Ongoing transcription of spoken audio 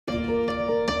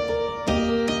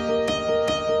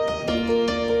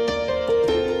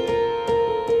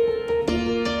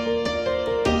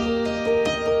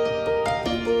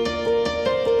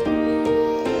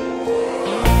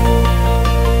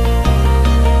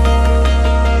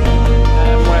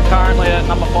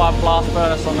blast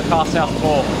furnace on the cast house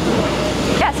floor.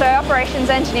 Yeah, so operations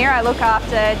engineer, I look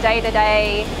after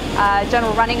day-to-day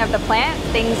general running of the plant,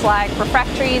 things like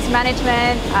refractories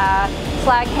management,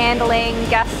 slag handling,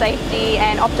 gas safety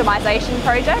and optimization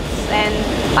projects. And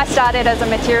I started as a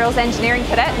materials engineering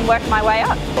cadet and worked my way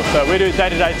up. So we do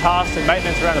day-to-day tasks and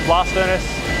maintenance around the blast furnace.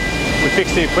 We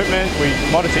fix the equipment, we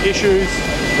monitor issues,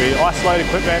 we isolate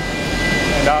equipment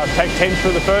and take teams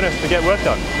through the furnace to get work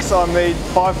done. So I'm the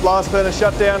 5 blast furnace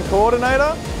shutdown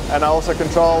coordinator, and I also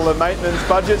control the maintenance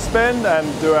budget spend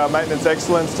and do our maintenance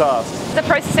excellence tasks. As a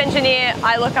process engineer,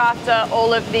 I look after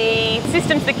all of the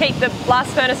systems that keep the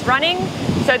blast furnace running.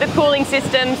 So the cooling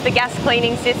systems, the gas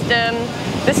cleaning system,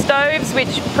 the stoves which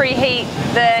preheat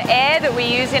the air that we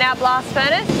use in our blast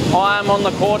furnace. I'm on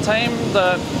the core team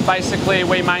that basically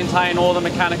we maintain all the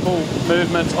mechanical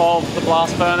movements of the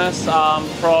blast furnace,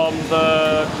 from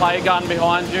the clay gun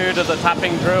behind you to the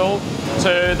tapping drill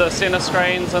to the center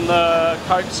screens and the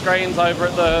coke screens over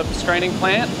at the screening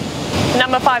plant.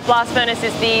 Number 5 blast furnace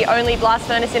is the only blast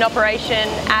furnace in operation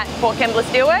at Port Kembla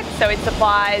Steelworks, so it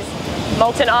supplies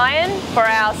molten iron for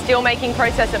our steel making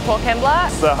process at Port Kembla.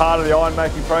 It's the heart of the iron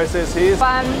making process here.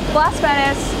 Blast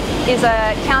furnace is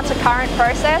a counter-current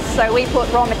process, so we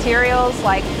put raw materials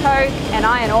like coke and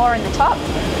iron ore in the top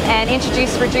and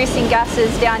introduce reducing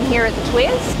gases down here at the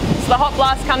tuyeres. So the hot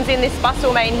blast comes in this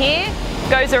bustle main here,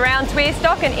 goes around tuyer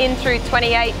stock and in through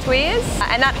 28 tuyeres,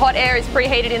 and that hot air is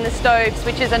preheated in the stoves,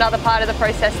 which is another part of the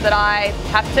process that I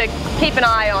have to keep an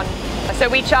eye on. So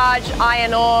we charge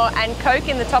iron ore and coke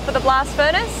in the top of the blast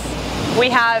furnace. We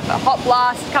have a hot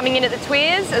blast coming in at the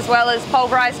tuyeres, as well as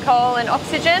pulverised coal and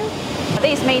oxygen.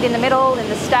 These meet in the middle in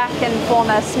the stack and form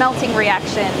a smelting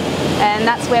reaction, and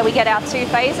that's where we get our 2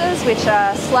 phases, which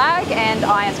are slag and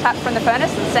iron tapped from the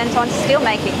furnace and sent on to steel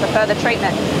making for further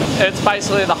treatment. It's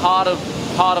basically the heart of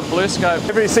BlueScope.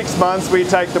 Every 6 months we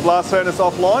take the blast furnace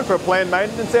offline for a planned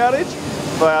maintenance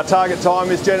outage. Our target time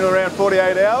is generally around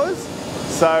 48 hours.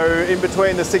 So in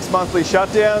between the 6 monthly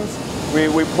shutdowns,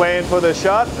 we plan for the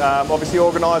shut, obviously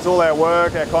organise all our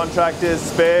work, our contractors,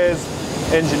 spares,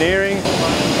 engineering.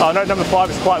 I know number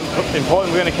 5 is quite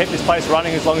important. We're going to keep this place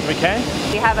running as long as we can.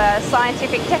 We have a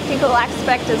scientific technical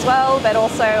aspect as well, but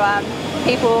also a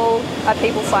people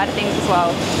side of things as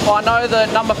well. I know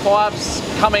that number 5's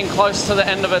coming close to the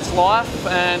end of its life,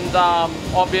 and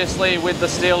obviously with the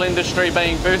steel industry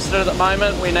being boosted at the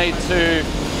moment, we need to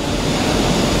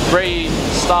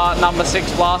restart number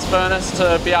 6 blast furnace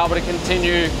to be able to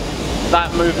continue that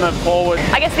movement forward.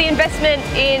 I guess the investment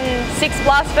in 6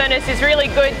 blast furnace is really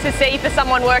good to see for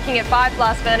someone working at 5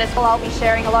 blast furnace. Well, I'll be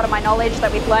sharing a lot of my knowledge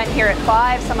that we've learned here at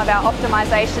 5, some of our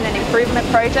optimisation and improvement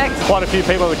projects. Quite a few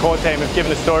people on the core team have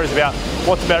given us stories about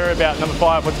what's better about number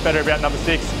 5, what's better about number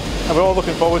 6, and we're all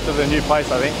looking forward to the new place,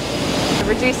 I think.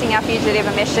 Reducing our fugitive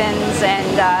emissions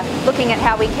and looking at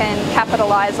how we can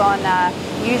capitalise on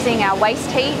using our waste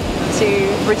heat to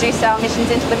reduce our emissions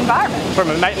into the environment.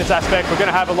 From a maintenance aspect, we're going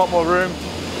to have a lot more room,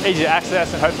 easy to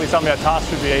access, and hopefully some of our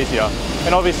tasks should be easier.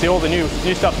 And obviously all the new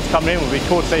stuff that's coming in will be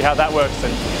cool to see how that works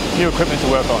and new equipment to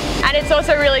work on. And it's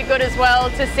also really good as well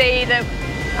to see that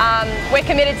we're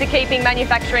committed to keeping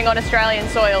manufacturing on Australian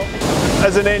soil.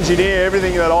 As an engineer,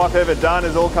 everything that I've ever done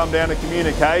has all come down to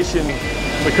communication.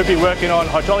 We could be working on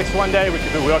hydraulics one day, we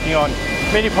could be working on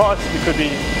mini pots, we could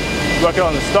be working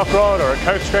on the stock rod or a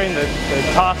coke screen. The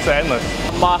tasks are endless.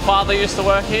 My father used to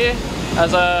work here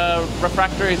as a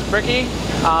refractories brickie,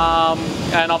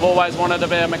 and I've always wanted to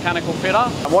be a mechanical fitter.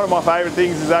 One of my favourite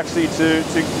things is actually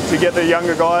to get the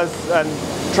younger guys and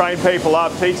train people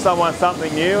up, teach someone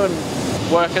something new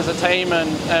and work as a team,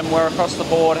 and we're across the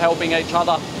board helping each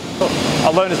other.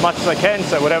 I'll learn as much as I can,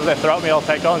 so whatever they throw at me, I'll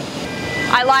take on.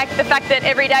 I like the fact that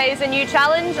every day is a new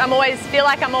challenge. I feel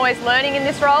like I'm always learning in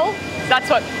this role. So that's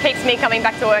what keeps me coming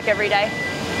back to work every day.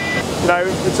 You know,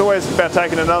 it's always about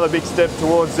taking another big step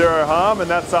towards zero harm, and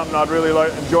that's something I'd really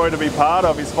enjoy to be part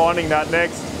of, is finding that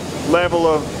next level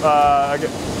of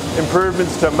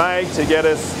improvements to make to get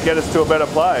us to a better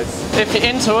place. If you're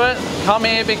into it, come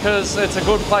here because it's a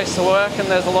good place to work and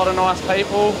there's a lot of nice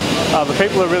people. The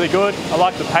people are really good. I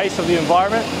like the pace of the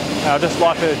environment. I just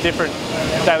like the different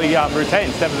daily routine.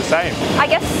 It's never the same. I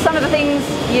guess some of the things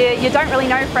you don't really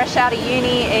know fresh out of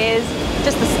uni is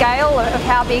just the scale of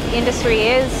how big industry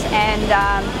is, and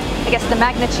I guess the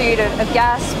magnitude of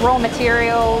gas, raw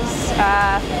materials,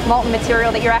 molten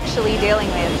material that you're actually dealing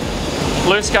with.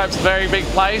 BlueScope's a very big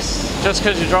place. Just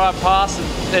because you drive past,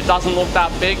 it doesn't look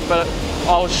that big, but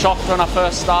I was shocked when I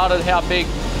first started how big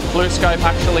BlueScope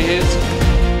actually is.